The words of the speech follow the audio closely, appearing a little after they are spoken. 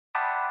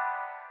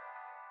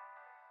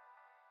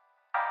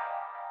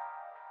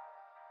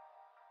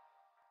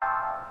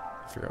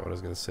I forgot what I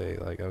was gonna say.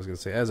 Like I was gonna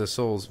say, as a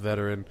Souls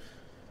veteran,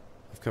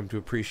 I've come to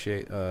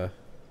appreciate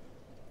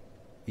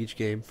each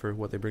game for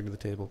what they bring to the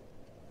table.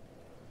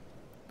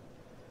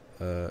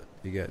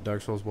 You get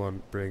Dark Souls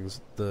 1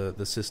 brings the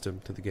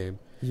system to the game.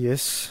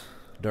 Yes.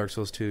 Dark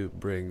Souls 2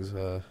 brings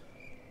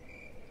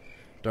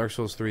Dark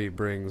Souls 3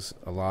 brings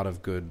a lot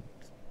of good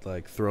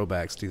like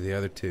throwbacks to the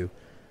other two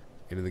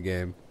into the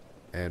game,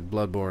 and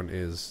Bloodborne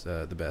is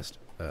the best.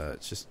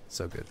 It's just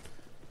so good.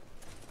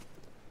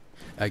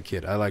 I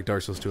kid. I like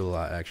Dark Souls 2 a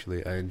lot,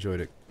 actually. I enjoyed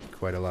it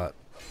quite a lot.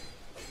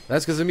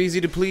 That's because I'm easy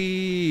to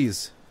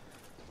please.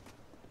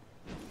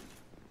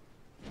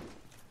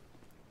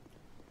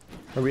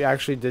 We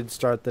actually did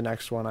start the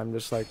next one. I'm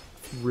just like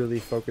really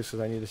focused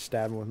because I need to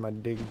stab him with my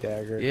dig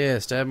dagger. Yeah,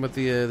 stab him with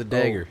the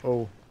dagger.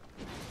 Oh.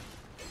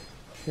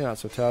 You're not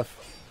so tough.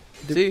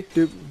 Doop, See?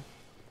 Doop.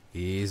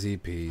 Easy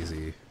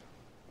peasy.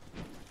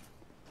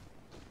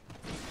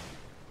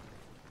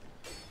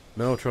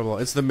 No trouble.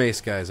 It's the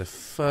mace guys. I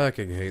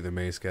fucking hate the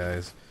mace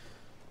guys.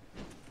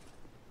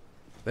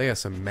 They got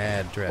some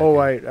mad dragon. Oh,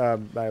 I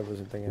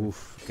wasn't thinking.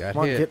 Oof, got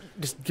Come on, hit.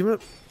 just give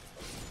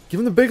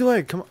him the big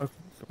leg. Come on.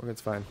 Oh,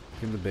 it's fine.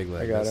 Give him the big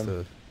leg. I got That's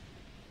him.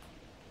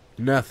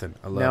 Nothing.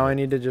 I love Now it. I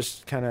need to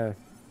just kind of.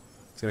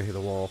 It's gonna hit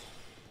the wall.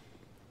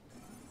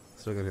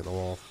 Still gonna hit the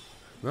wall.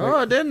 No,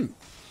 it didn't.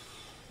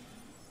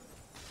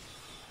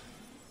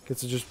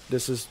 It's just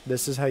this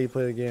is how you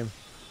play the game.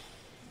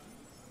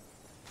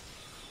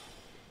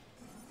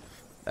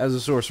 As a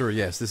sorcerer,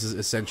 yes, this is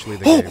essentially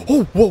the Oh, game.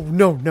 oh, whoa,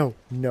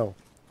 no.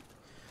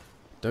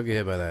 Don't get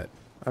hit by that.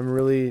 I'm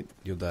really.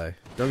 You'll die.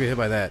 Don't get hit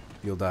by that.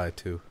 You'll die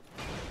too.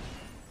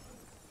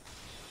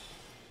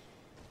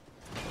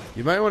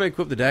 You might want to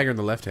equip the dagger in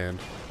the left hand.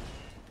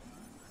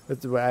 I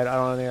don't think I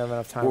have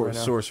enough time Or right now.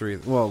 sorcery.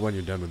 Well, when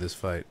you're done with this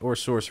fight. Or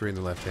sorcery in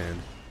the left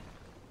hand.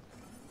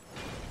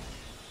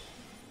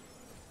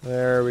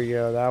 There we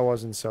go. That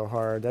wasn't so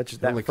hard. That just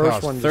It that only first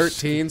cost one.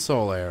 13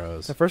 soul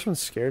arrows. That first one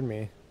scared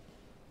me.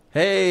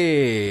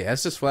 Hey,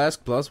 Estus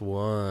Flask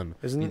 +1.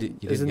 Isn't you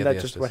didn't isn't get that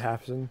the just Estus. what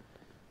happened?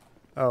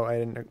 Oh, I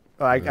didn't.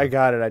 Oh, I No.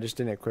 got it. I just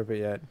didn't equip it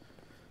yet.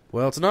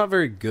 Well, it's not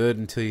very good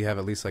until you have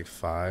at least like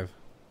 5.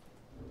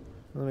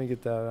 Let me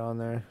get that on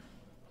there.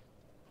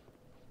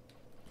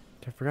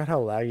 I forgot how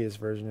laggy this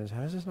version is.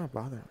 How does this not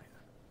bother me?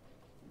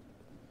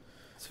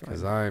 It's fine.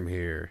 Because I'm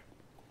here.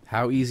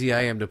 How easy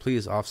I am to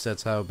please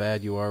offsets how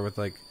bad you are with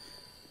like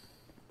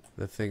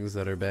the things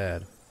that are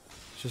bad.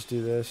 Just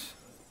do this.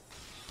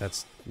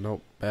 That's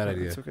nope, bad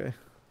idea. It's okay.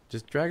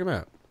 Just drag him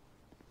out.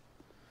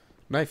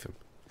 Knife him.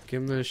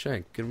 Give him the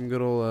shank. Give him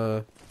good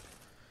old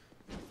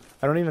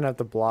I don't even have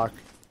to block.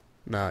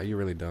 Nah, you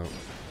really don't.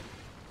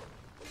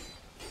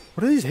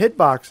 What are these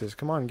hitboxes?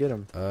 Come on, get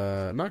them.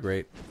 Not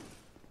great.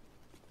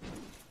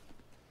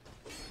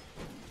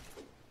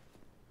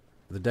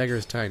 The dagger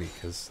is tiny,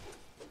 because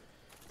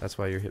that's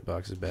why your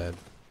hitbox is bad.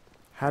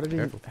 How did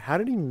Careful.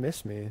 he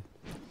miss me?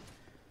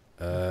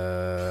 I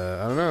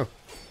don't know.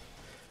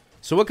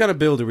 So what kind of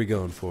build are we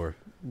going for?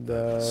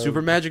 The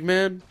Super Magic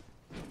Man?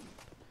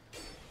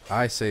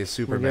 I say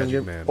Super we're gonna Magic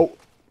give- Man. Oh,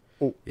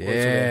 well, yeah, it's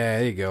okay.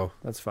 there you go.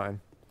 That's fine.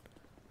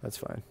 That's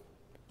fine.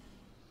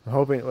 I'm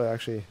hoping. Well,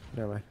 actually,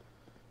 never mind.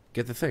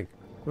 Get the thing.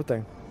 What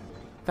thing?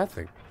 That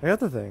thing. I got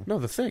the thing. No,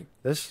 the thing.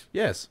 This.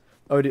 Yes.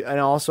 Oh, dude, and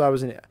also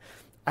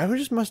I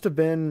just must have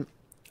been.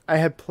 I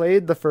had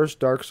played the first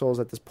Dark Souls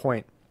at this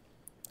point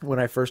when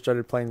I first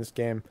started playing this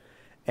game,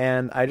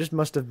 and I just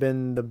must have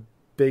been the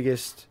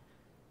biggest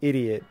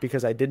idiot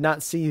because I did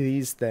not see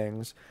these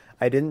things.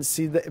 I didn't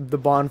see the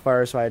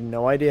bonfire, so I had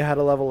no idea how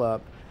to level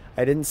up.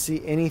 I didn't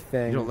see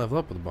anything. You don't level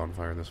up with a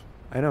bonfire in this one.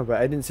 I know,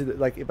 but I didn't see if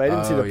I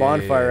didn't see the Oh,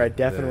 bonfire, yeah, I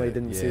definitely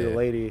didn't see the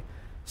lady.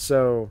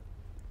 So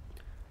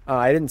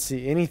I didn't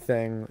see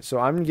anything. So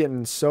I'm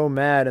getting so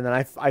mad, and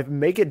then I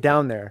make it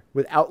down there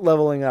without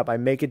leveling up. I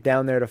make it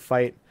down there to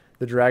fight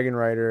the Dragon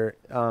Rider,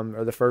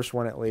 or the first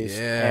one at least.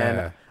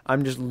 Yeah. And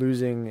I'm just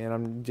losing, and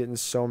I'm getting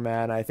so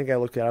mad. I think I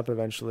looked it up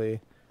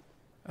eventually.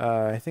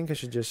 I think I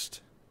should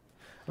just.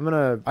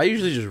 I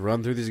usually just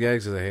run through these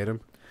guys because I hate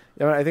them.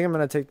 Yeah, I think I'm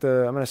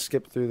gonna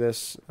skip through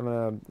this.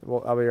 I'll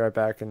be right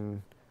back,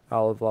 and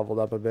I'll have leveled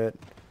up a bit.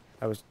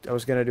 I was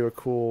gonna do a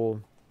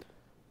cool.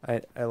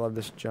 I love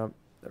this jump.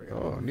 There we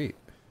go. Oh, neat.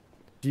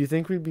 Do you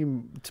think we'd be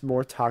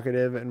more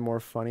talkative and more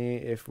funny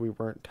if we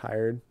weren't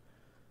tired?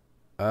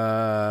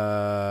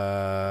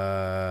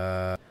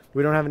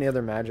 We don't have any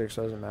other magic,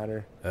 so it doesn't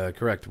matter.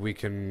 Correct. We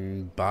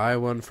can buy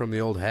one from the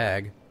old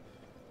hag.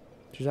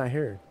 She's not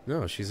here.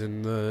 No, she's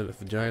in the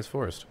Giant's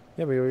Forest.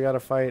 Yeah, but we gotta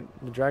fight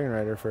the Dragon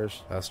Rider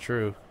first, That's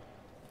true.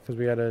 because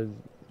we gotta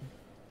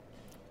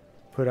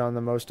put on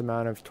the most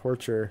amount of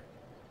torture.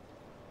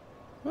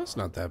 Well, that's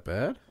not that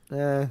bad.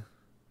 Eh.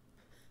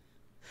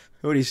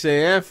 What do you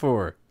say that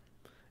for?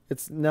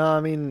 No,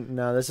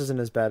 this isn't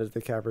as bad as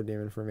the Capra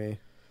Demon for me.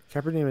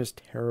 Capra Demon is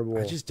terrible.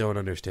 I just don't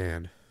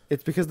understand.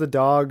 It's because the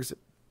dogs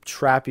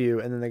trap you,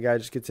 and then the guy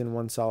just gets in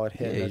one solid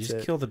hit. Yeah, and you that's just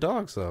it. kill the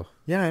dogs, though.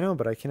 Yeah, I know,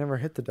 but I can never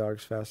hit the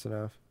dogs fast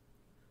enough.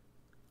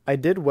 I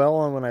did well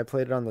on when I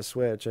played it on the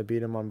Switch. I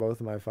beat him on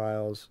both of my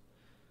files.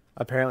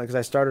 Apparently, because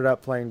I started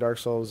up playing Dark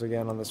Souls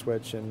again on the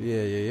Switch, and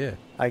Yeah.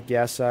 I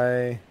guess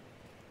I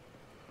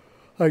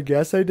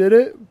did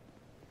it.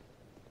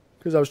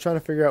 Because I was trying to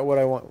figure out what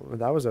I want.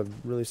 That was a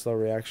really slow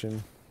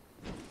reaction.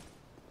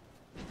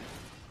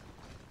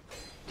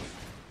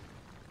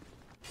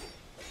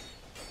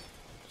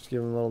 Just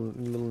give him a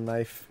little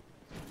knife.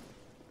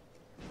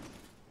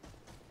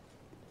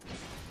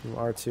 Some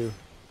R2.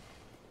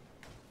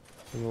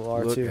 Some little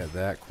R2. Look at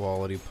that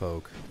quality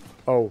poke.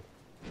 Oh.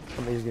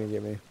 He's going to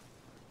get me.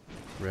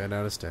 Ran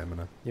out of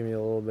stamina. Give me a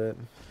little bit.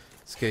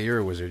 Okay, you're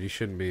a wizard. You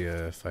shouldn't be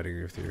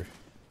fighting with your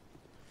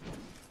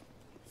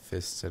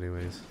fists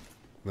anyways.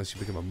 Unless you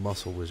become a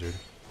muscle wizard.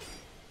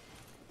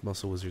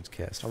 Muscle wizards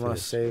cast I want to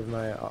fists.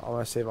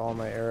 save all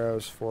my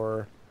arrows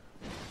for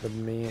the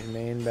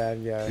main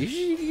bad guy.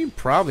 You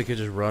probably could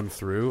just run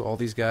through all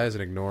these guys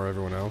and ignore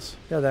everyone else.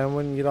 Yeah, then I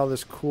wouldn't get all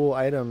this cool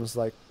items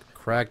like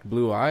Cracked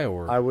blue eye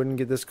orb. I wouldn't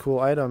get this cool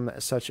item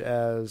such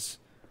as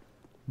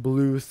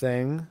blue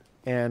thing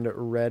and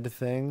red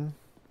thing.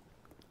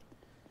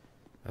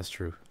 That's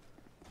true.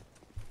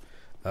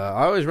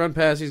 I always run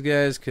past these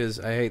guys because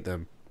I hate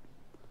them.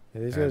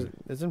 Yeah, these guys,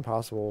 it's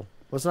impossible.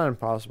 Well, it's not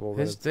impossible,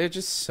 but They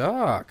just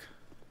suck.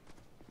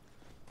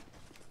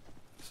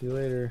 see you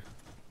later.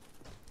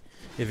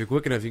 If you're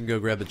quick enough, you can go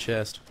grab the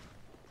chest.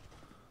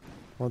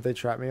 Won't they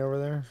trap me over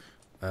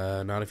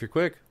there? Not if you're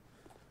quick.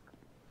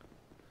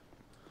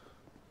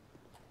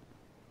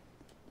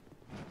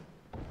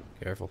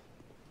 Careful.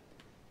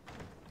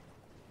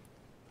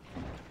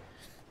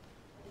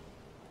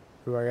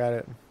 Ooh, I got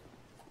it.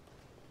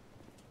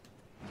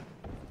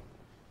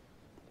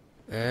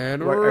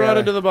 And What- run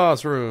into the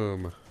boss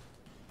room.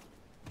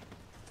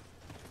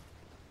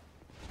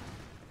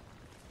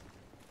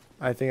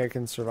 I think I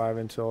can survive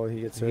until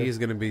he gets here. He's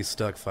gonna be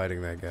stuck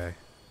fighting that guy.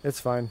 It's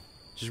fine.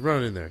 Just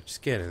run in there.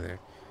 Just get in there.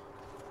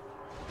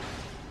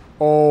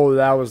 Oh,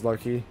 that was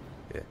lucky.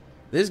 Yeah.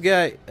 This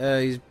guy,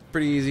 he's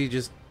pretty easy.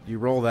 Just you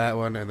roll that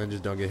one and then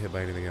just don't get hit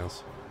by anything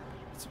else.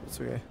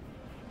 It's okay.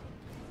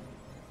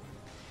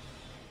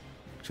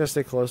 Just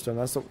stay close to him.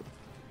 That's the.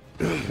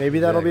 Maybe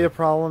that'll be a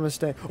problem. Is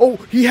staying. Oh,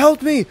 he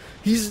helped me.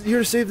 He's here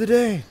to save the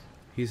day.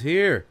 He's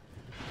here.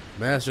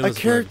 Master A of the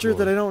character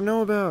that I Sniper. don't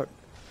know about.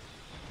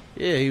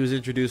 Yeah, he was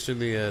introduced in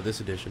the this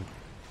edition.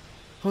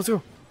 Let's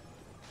go.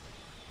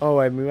 Oh,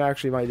 I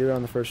actually might do it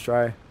on the first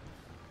try.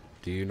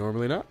 Do you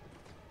normally not?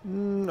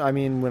 I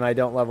mean, when I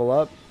don't level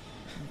up,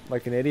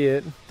 like an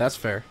idiot, That's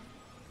fair.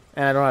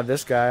 and I don't have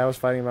this guy. I was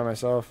fighting by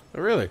myself.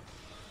 Oh, really?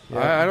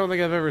 Yeah. I don't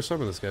think I've ever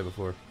summoned this guy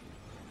before.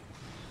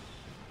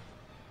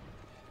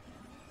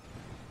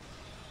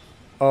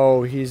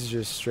 Oh, he's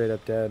just straight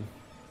up dead.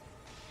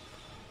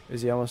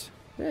 Is he almost?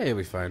 Yeah, he'll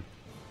be fine.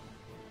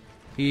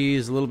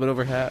 He's a little bit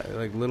over half,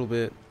 like a little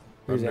bit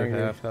He's under angry.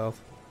 half health.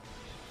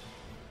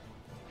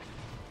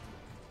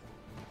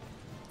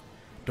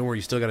 Don't worry,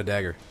 you still got a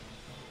dagger.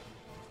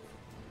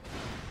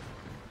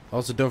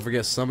 Also, don't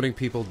forget, summoning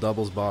people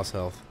doubles boss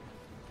health.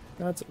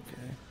 That's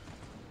okay.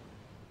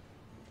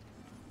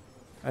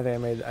 I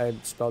think I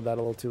spelled that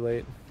a little too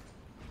late.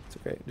 It's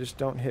okay. Just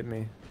don't hit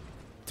me.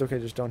 It's okay.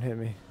 Just don't hit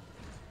me.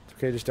 It's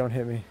okay. Just don't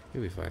hit me.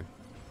 You'll be fine.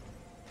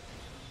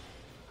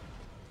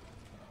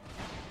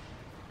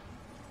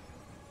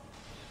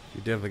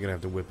 You're definitely gonna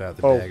have to whip out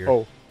the dagger.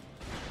 Oh.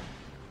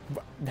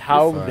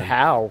 How? You're fine.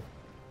 How?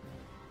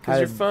 Because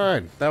you're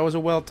fine. That was a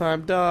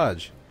well-timed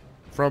dodge.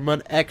 From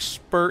an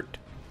expert.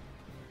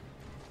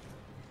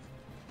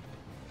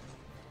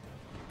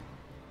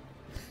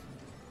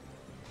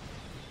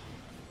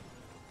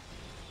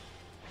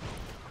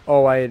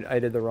 Oh, I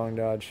did the wrong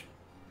dodge.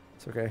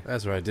 It's okay.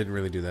 That's right, didn't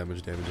really do that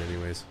much damage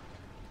anyways.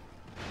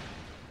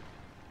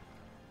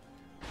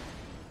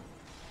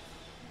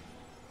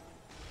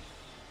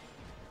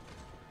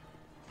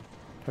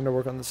 Time to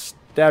work on the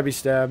stabby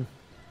stab.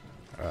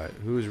 Alright,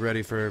 who's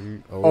ready for...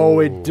 Oh,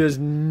 it does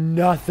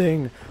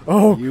nothing.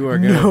 Oh, You are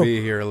going to no.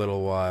 be here a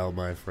little while,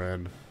 my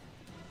friend.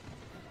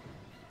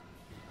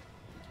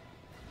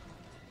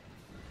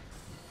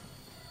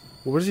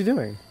 What is he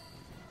doing?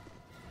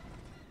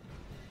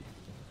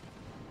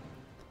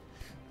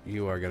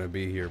 You are going to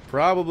be here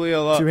probably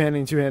a lot...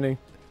 Two-handing, two-handing.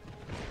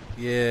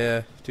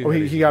 Yeah. Oh,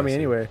 he got me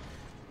anyway.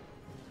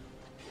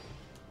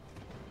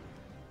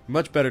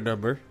 Much better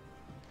number.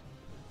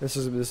 This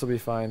will be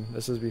fine.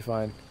 This will be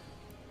fine.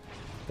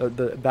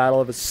 The battle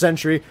of a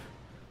century.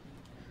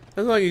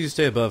 As long as you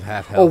stay above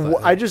half health. Oh,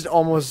 I just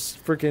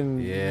almost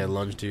freaking. Yeah,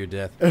 lunge to your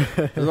death.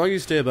 As long as you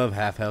stay above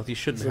half health, you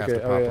shouldn't have to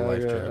pop a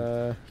life gem.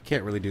 You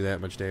can't really do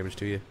that much damage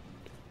to you.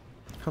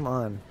 Come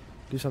on,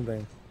 do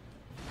something.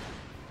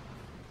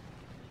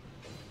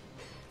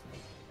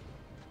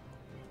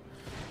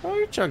 Oh,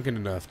 you're chunking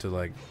enough to,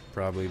 like,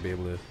 probably be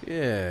able to...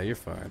 Yeah, you're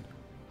fine.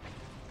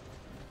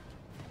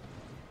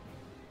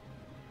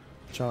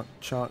 Chonk,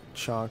 chonk,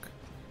 chonk.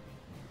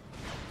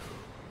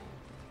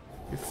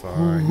 You're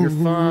fine. You're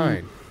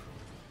fine.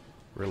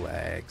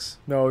 Relax.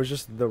 No, it was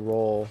just the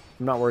roll.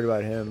 I'm not worried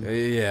about him.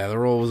 Yeah, the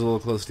roll was a little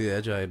close to the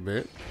edge, I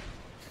admit.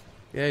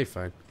 Yeah, you're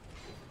fine.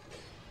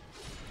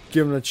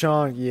 Give him the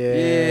chonk. Yeah. Yeah,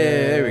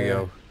 there we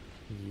go.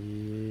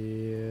 Yeah.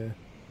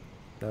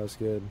 That was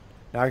good.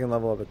 Now I can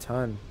level up a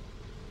ton.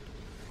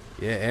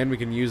 Yeah, and we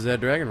can use that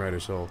Dragon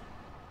Rider soul.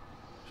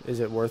 Is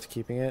it worth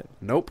keeping it?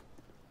 Nope.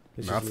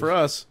 It's Not just for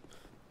us.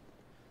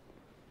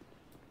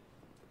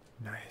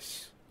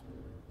 Nice.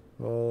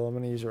 Well, I'm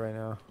gonna use it right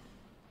now.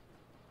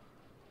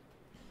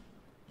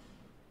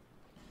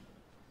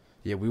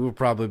 Yeah, we will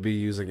probably be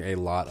using a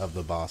lot of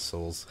the boss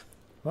souls.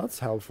 Well, that's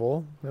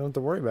helpful. We don't have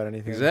to worry about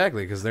anything.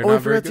 Exactly, because they're Oh, not I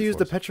very forgot good to use for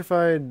the us.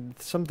 petrified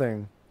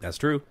something. That's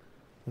true.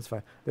 That's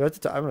fine. I'm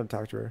gonna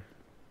talk to her.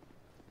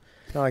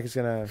 It's not like it's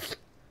gonna.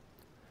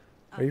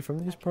 Are you from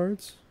these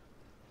parts?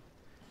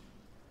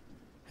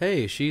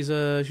 Hey, she's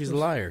a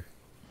liar.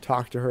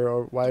 Talk to her.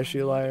 Or why is she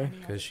a liar?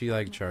 Because she,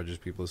 like, charges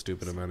people a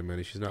stupid amount of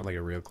money. She's not, like,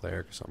 a real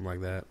cleric or something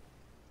like that.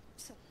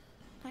 So,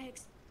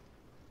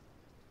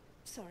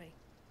 sorry.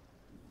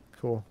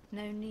 Cool.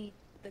 No need.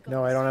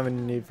 No, I don't have any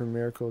need for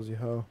miracles, you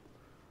hoe.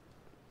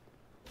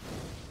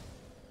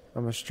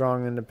 I'm a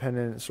strong,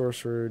 independent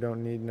sorcerer who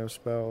don't need no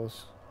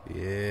spells.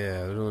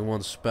 Yeah, there's only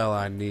one spell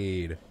I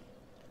need.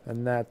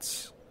 And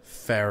that's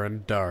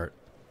Farron Dart.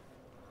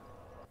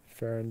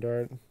 Farron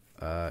Dart.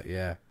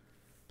 Yeah.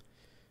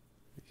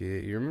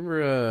 You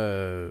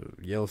remember,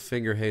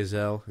 Yellowfinger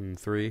Hazel in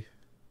 3?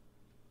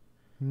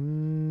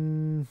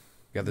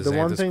 Got the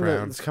one Xanthus thing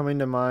crown. that's coming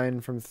to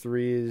mind from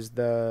 3 is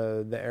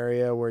the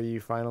area where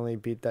you finally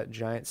beat that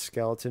giant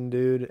skeleton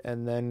dude,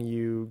 and then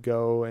you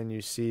go and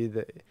you see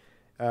the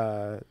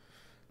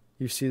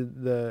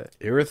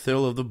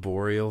Irithyll of the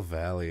Boreal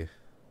Valley.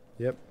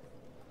 Yep.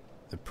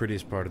 The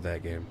prettiest part of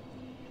that game.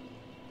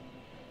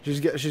 She's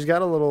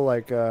got a little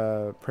like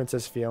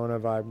Princess Fiona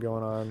vibe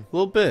going on, A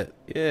little bit,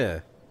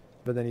 yeah.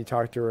 but then you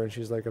talk to her and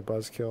she's like a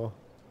buzzkill.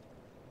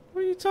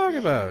 What are you talking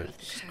about?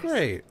 She's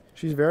great.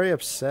 She's very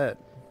upset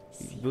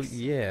Well,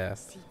 yeah.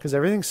 because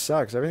everything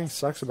sucks. Everything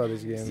sucks about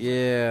these games.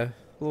 Yeah, a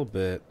little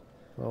bit.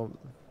 Well,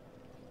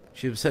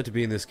 She's upset to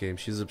be in this game.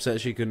 She's upset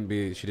she didn't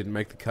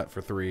make the cut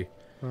for 3.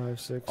 5,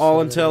 6, All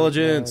 7,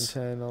 intelligence. 8,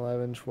 9, 10,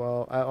 11,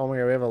 12. Oh my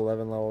god, we have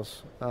 11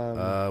 levels.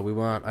 We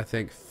want, I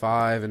think,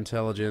 5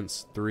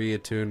 intelligence, 3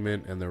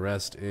 attunement, and the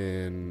rest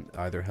in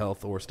either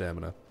health or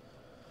stamina.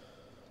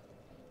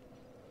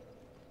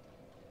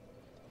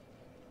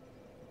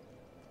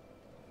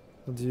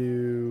 We'll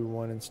do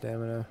 1 in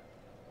stamina.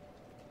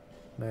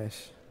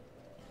 Nice.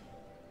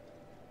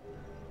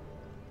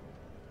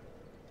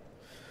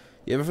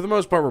 Yeah, but for the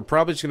most part, we're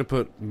probably just going to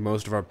put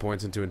most of our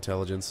points into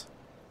intelligence.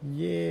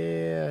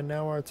 Yeah,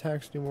 now our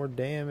attacks do more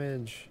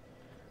damage.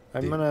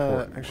 I'm The gonna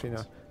important actually no,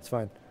 ones. it's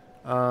fine.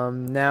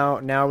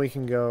 Now we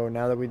can go.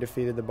 Now that we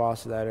defeated the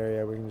boss of that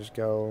area, we can just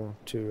go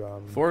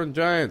to Foreign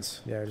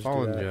giants. Yeah, just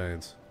Fallen do that.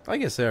 giants. I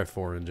guess they are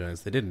foreign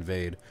giants. They did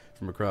invade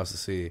from across the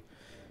sea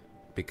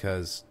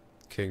because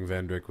King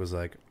Vendrick was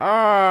like,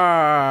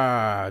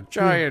 giant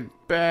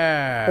I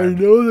bad.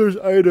 know there's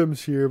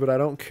items here, but I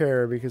don't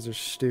care because they're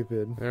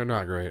stupid. They're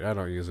not great. I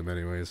don't use them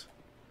anyways.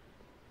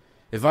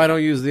 If I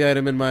don't use the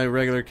item in my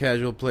regular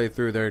casual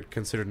playthrough, they're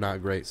considered not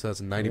great. So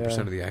that's 90%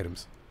 Yeah. of the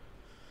items.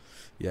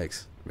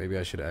 Yikes. Maybe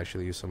I should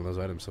actually use some of those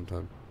items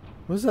sometime.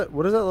 What is that?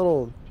 What is that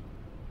little?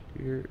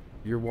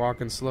 You're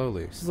walking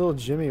slowly. This little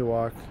Jimmy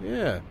walk.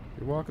 Yeah,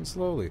 you're walking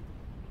slowly.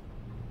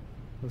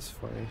 That's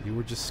funny. You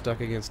were just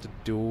stuck against a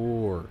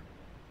door.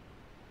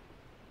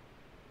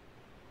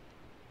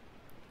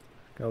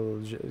 Got a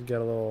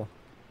little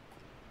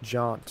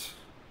jaunt.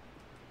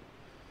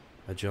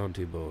 A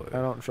jaunty boy. I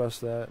don't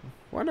trust that.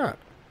 Why not?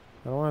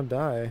 I don't want to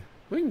die.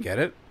 We can get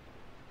it.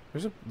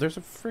 There's a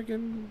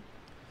friggin'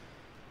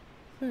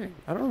 thing.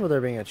 I don't remember there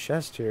being a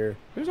chest here.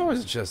 There's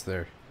always a chest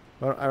there.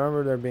 I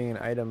remember there being an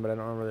item, but I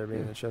don't remember there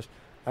being a chest.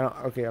 I don't.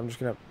 Okay, I'm just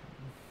gonna.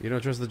 You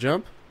don't trust the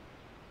jump?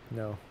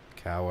 No.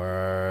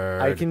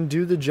 Coward. I can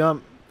do the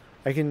jump.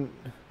 I can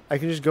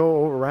just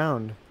go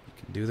around.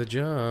 You can do the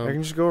jump. I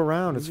can just go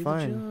around. It's Do the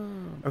fine.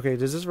 jump. Okay,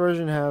 does this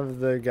version have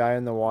the guy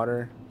in the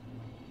water?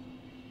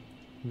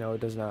 No,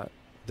 it does not.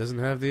 Doesn't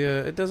have the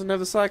it doesn't have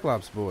the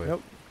Cyclops boy.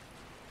 Nope.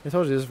 I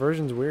told you this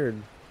version's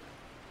weird.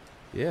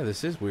 Yeah,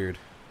 this is weird.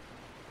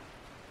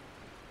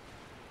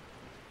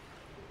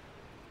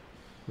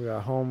 We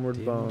got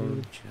Homeward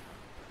Bone.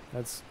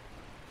 That's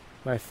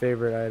my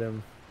favorite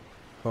item.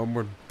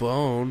 Homeward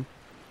Bone.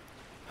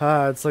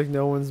 It's like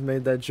no one's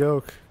made that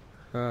joke.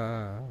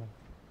 Ah.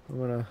 I'm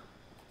gonna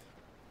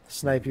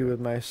snipe you with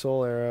my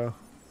soul arrow.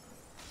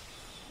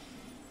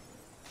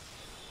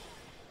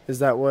 Is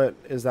that what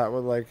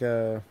like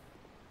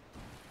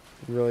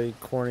really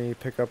corny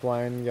pickup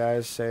line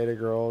guys say to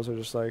girls? Are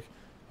just like,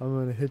 I'm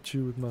gonna hit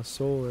you with my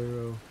soul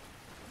arrow.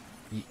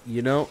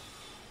 You know,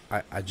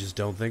 I just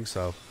don't think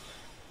so.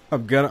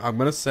 I'm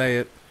gonna say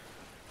it.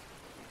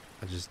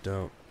 I just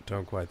don't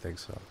quite think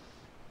so.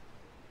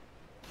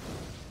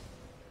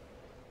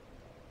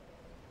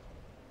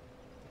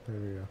 There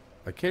we go.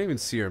 I can't even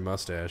see her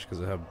mustache because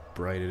of how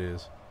bright it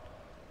is.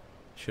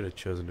 Should have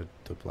chosen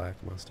the black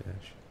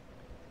mustache.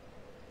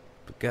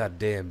 But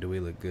goddamn, do we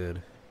look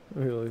good?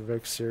 We look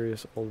like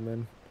serious old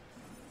men.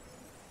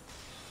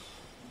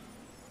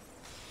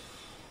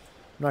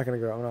 I'm not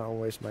gonna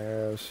waste my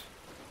arrows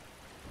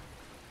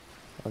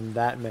on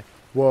that man.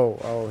 Whoa.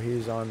 Oh,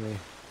 he's on me.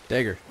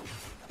 Dagger.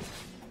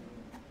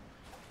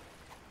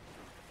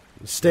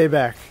 Stay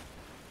back.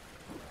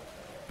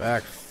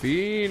 Back,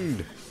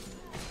 fiend.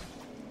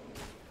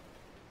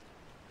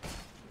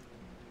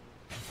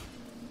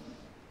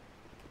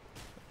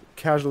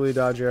 Casually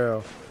dodge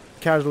arrow.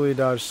 Casually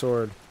dodge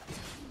sword.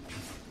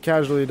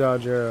 Casually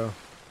dodge arrow.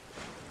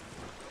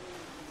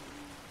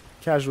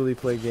 Casually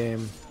play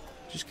game.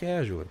 Just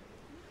casually.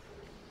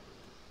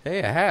 Hey,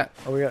 a hat.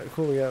 Oh, we got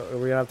cool. We're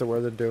gonna have to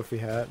wear the doofy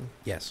hat.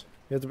 Yes.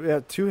 We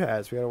have two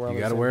hats. We gotta wear. You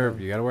them gotta at the wear. same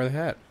time. You gotta wear the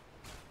hat.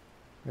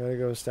 We gotta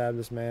go stab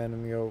this man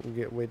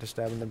and wait to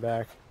stab in the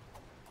back.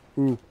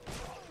 Ooh.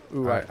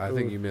 Ooh. I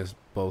think you missed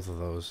both of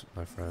those,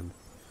 my friend.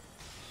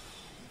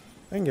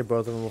 I can get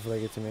both of them before they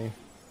get to me.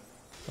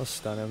 I'll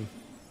stun him.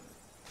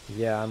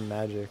 Yeah, I'm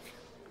magic.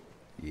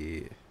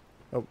 Yeah.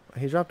 Oh,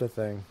 he dropped a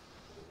thing.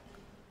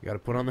 You gotta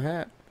put on the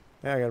hat.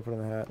 Yeah, I gotta put on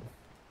the hat.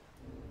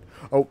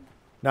 Oh,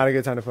 not a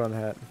good time to put on the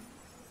hat.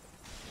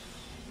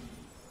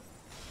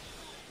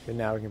 Okay,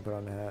 now we can put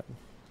on the hat.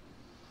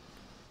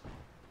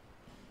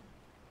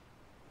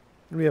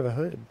 And we have a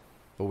hood.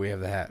 But we have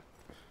the hat.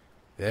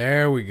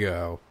 There we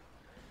go.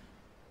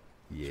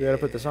 Yeah. So we gotta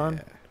put this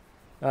on?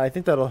 I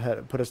think that'll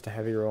put us to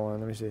heavy rolling.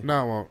 Let me see.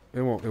 No, it won't.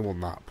 It won't. It will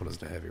not put us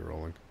to heavy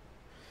rolling.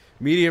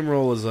 Medium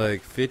roll is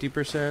like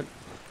 50%.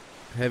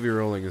 Heavy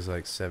rolling is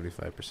like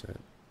 75%.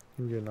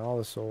 I'm getting all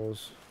the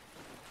souls.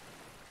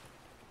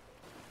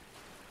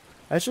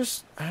 It's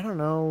just, I don't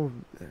know.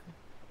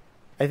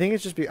 I think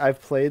it's just I've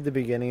played the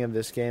beginning of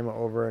this game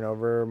over and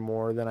over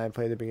more than I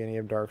played the beginning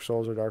of Dark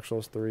Souls or Dark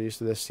Souls 3,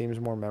 so this seems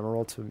more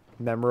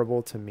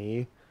memorable to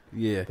me.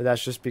 Yeah. But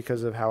that's just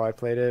because of how I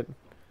played it.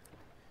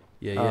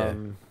 Yeah.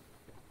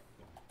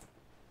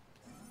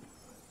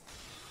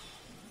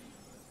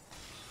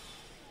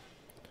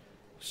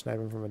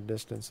 Sniping from a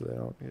distance so they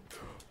don't get...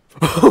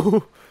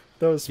 Oh!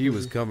 That was He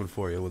was coming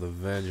for you with a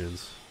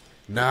vengeance.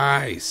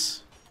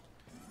 Nice.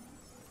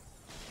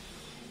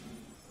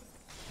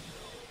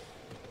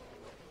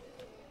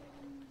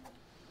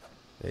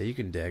 Yeah, you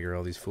can dagger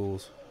all these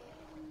fools.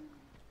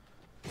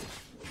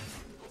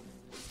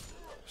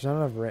 There's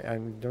not enough I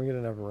don't get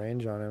enough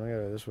range on him. I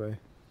gotta go this way.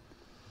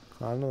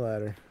 Climb the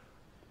ladder.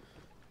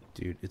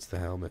 Dude, it's the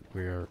helmet.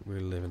 We're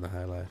living the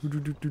high life. I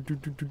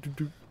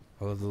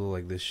love the little,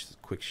 like, this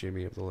quick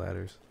shimmy up the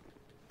ladders.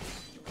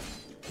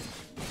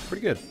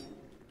 Pretty good.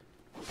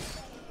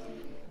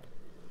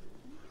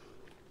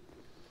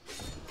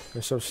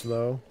 They're so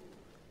slow.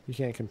 You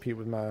can't compete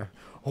with my...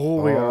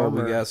 Oh, we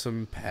we got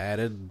some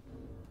padded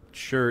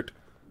shirt.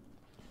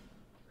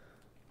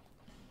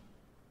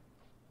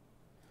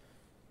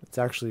 It's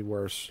actually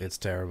worse. It's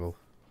terrible.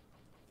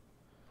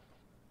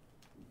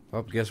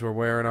 Well, guess we're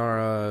wearing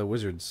our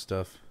wizard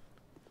stuff.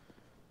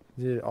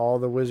 Dude, all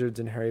the wizards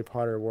in Harry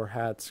Potter wore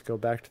hats. Go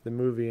back to the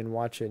movie and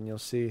watch it and you'll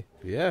see.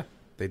 Yeah,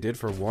 they did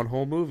for one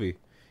whole movie.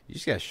 You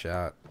just got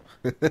shot.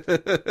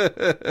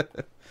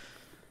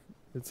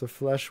 It's a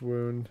flesh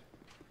wound.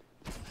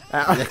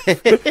 Ow.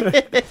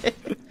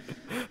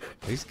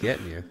 He's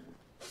getting you.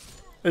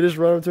 I just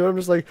run up to him, I'm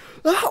just like,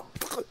 ow!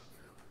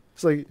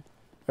 It's like,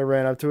 I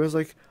ran up to him, I was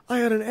like, I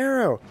had an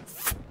arrow.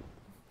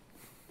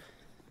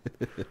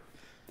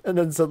 And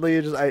then suddenly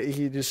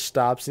he just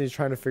stops and he's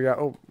trying to figure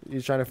out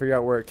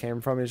where it came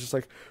from. He's just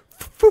like,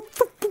 I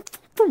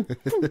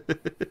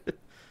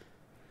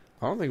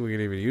don't think we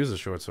can even use a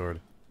short sword.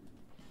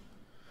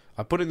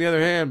 I put it in the other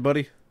hand,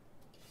 buddy.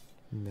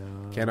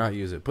 no. Cannot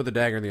use it. Put the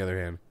dagger in the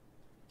other hand.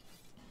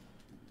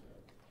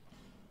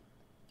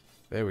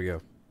 There we go.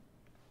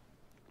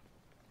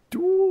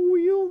 Dual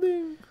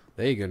wielding.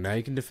 There you go. Now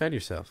you can defend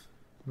yourself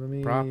Let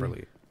me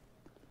properly.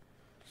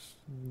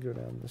 go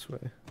down this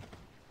way.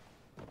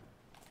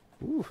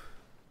 Ooh.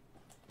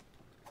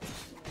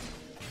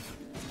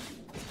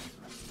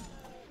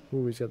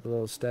 Ooh, he's got the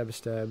little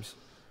stabs.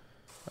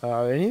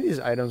 Any of these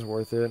items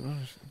worth it?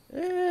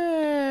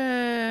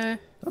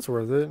 That's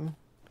worth it.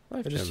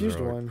 Life I just gems used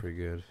are one. pretty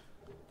good.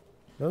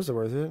 Those are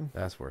worth it.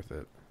 That's worth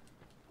it.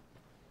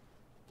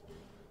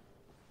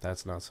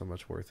 That's not so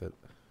much worth it.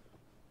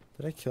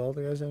 Did I kill all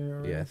the guys down here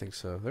already? Yeah, I think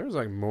so. There's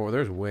like more.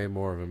 There's way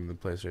more of them in the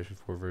PlayStation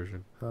 4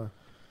 version. Huh.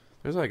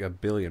 There's like a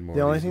billion more.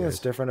 The of only these thing guys. that's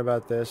different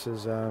about this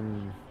is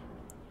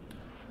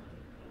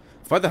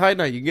Fight the Hide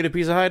Knight. You can get a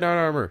piece of Hide Knight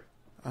armor.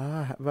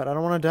 but I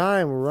don't want to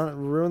die. We'll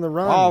ruin the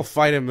run. I'll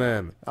fight him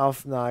then. No,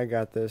 I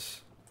got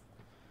this.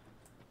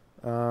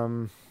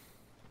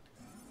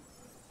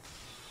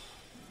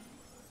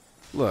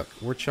 Look,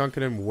 we're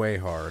chunking him way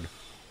hard.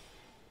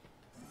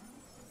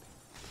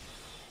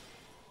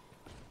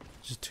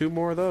 Just 2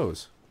 more of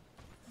those.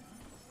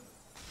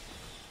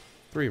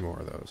 3 more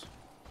of those.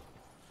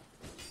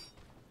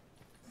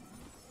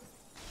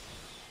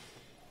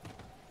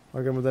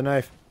 I'll get him with a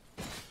knife.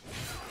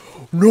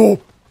 No.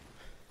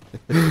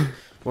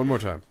 One more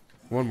time.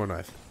 One more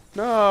knife.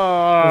 No.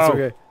 That's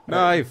okay.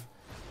 Knife.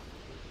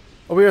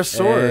 Oh, we got a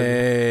sword that we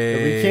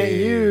Hey. can't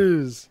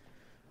use.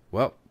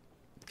 Well,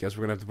 guess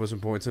we're gonna have to put some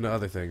points into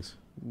other things.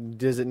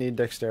 Does it need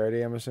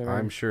dexterity? I'm assuming.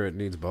 I'm sure it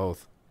needs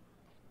both.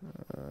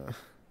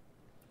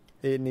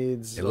 It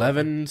needs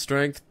 11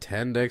 strength,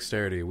 10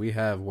 dexterity. We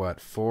have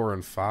what? 4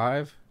 and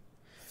 5.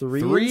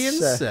 3 and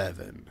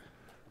 7.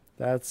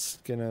 That's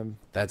gonna.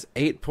 That's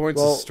 8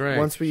 points of strength.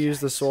 Once we use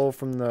the soul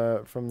from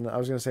the I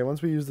was gonna say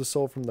once we use the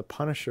soul from the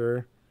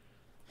Punisher.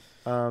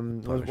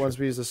 Once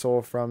we use the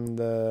soul from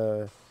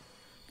the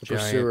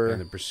Pursuer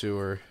and the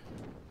Pursuer.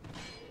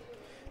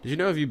 Did you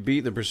know if you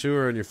beat the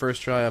Pursuer in your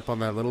first try up on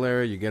that little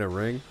area, you get a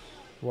ring?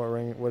 What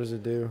ring? What does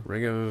it do?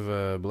 Ring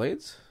of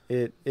blades.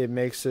 It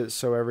makes it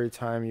so every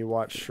time you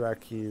watch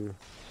Shrek, you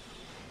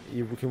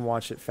can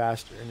watch it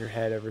faster in your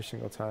head every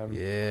single time.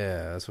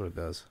 Yeah, that's what it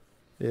does.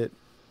 It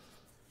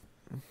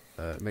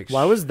makes.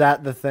 Why was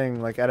that the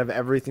thing? Like out of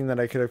everything that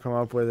I could have come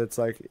up with, it's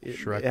like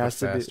Shrek it has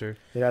to faster.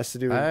 be. It has to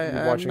do with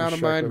I'm watching not a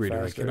Shrek mind go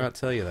reader. faster. I cannot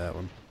tell you that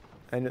one.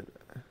 And There's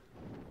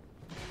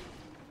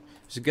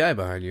a guy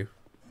behind you.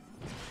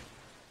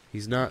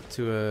 He's not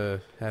too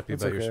happy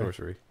That's about your okay.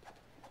 sorcery.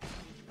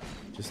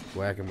 Just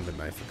whack him with a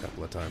knife a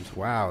couple of times.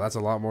 Wow, that's a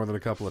lot more than a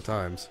couple of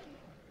times.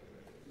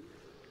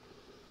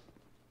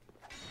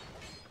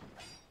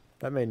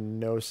 that made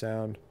no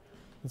sound.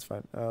 That's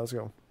fine. Let's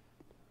go.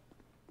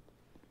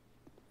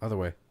 Other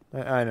way.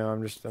 I know.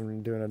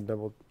 I'm doing a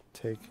double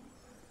take.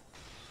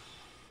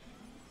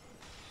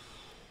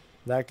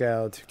 That guy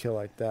I'll kill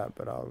like that,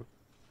 but I'll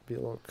be a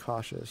little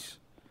cautious.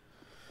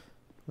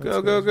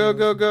 Go, go, go,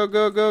 go, go,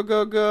 go, go,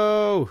 go,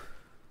 go!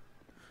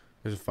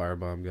 There's a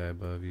firebomb guy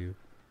above you.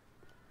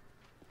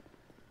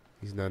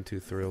 He's not too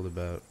thrilled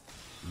about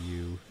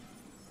you.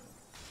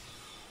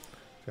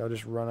 So I'll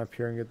just run up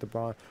here and get the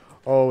bomb.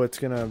 Oh, it's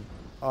gonna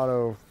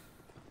auto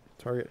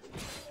target.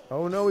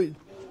 Oh no!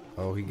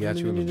 Oh, he got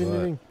you in the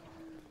butt.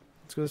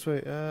 Let's go this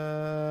way.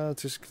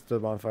 Let's just get to the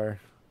bonfire.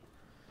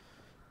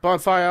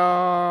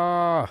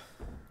 Bonfire!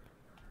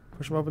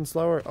 Push him open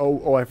slower.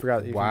 Oh! I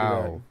forgot. You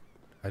Wow.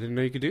 I didn't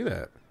know you could do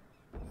that.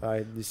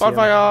 Can do that. You see him?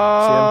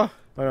 Bonfire! See him?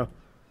 Oh no!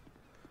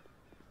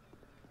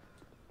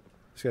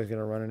 This guy's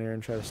gonna run in here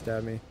and try to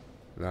stab me.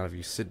 Not if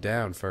you sit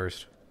down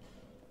first.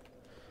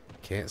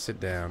 Can't sit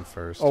down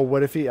first. Oh,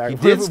 what if he? did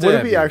What if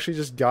stab he you. actually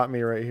just got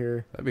me right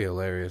here? That'd be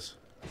hilarious.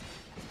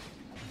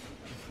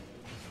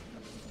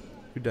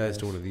 Who dies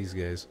to Nice. one of these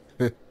guys?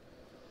 How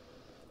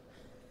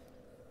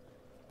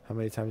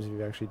many times have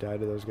you actually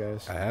died to those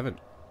guys? I haven't.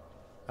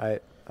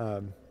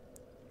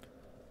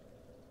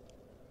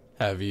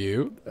 Have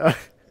you? I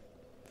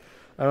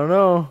don't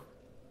know.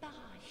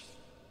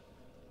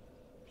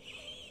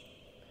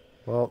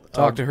 Well,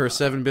 Talk to her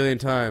 7 billion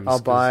times.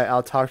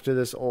 I'll talk to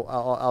this old.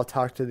 I'll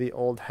talk to the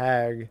old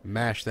hag.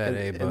 Mash that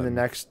A button.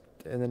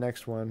 in the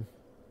next one.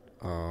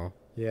 Oh,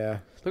 Yeah.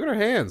 look at her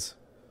hands.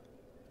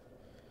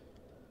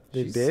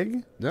 They She's-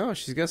 big? No,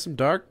 she's got some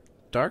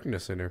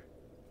darkness in her.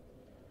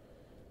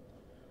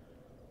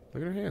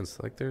 Look at her hands.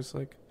 Like there's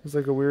like It's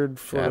like a weird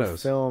sort of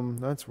shadows. film.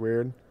 That's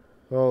weird.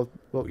 Well,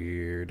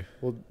 Weird.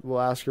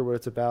 we'll ask her what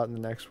it's about in the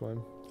next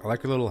one. I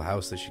like her little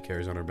house that she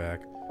carries on her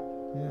back.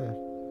 Yeah.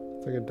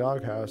 It's like a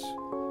doghouse.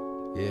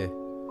 Yeah.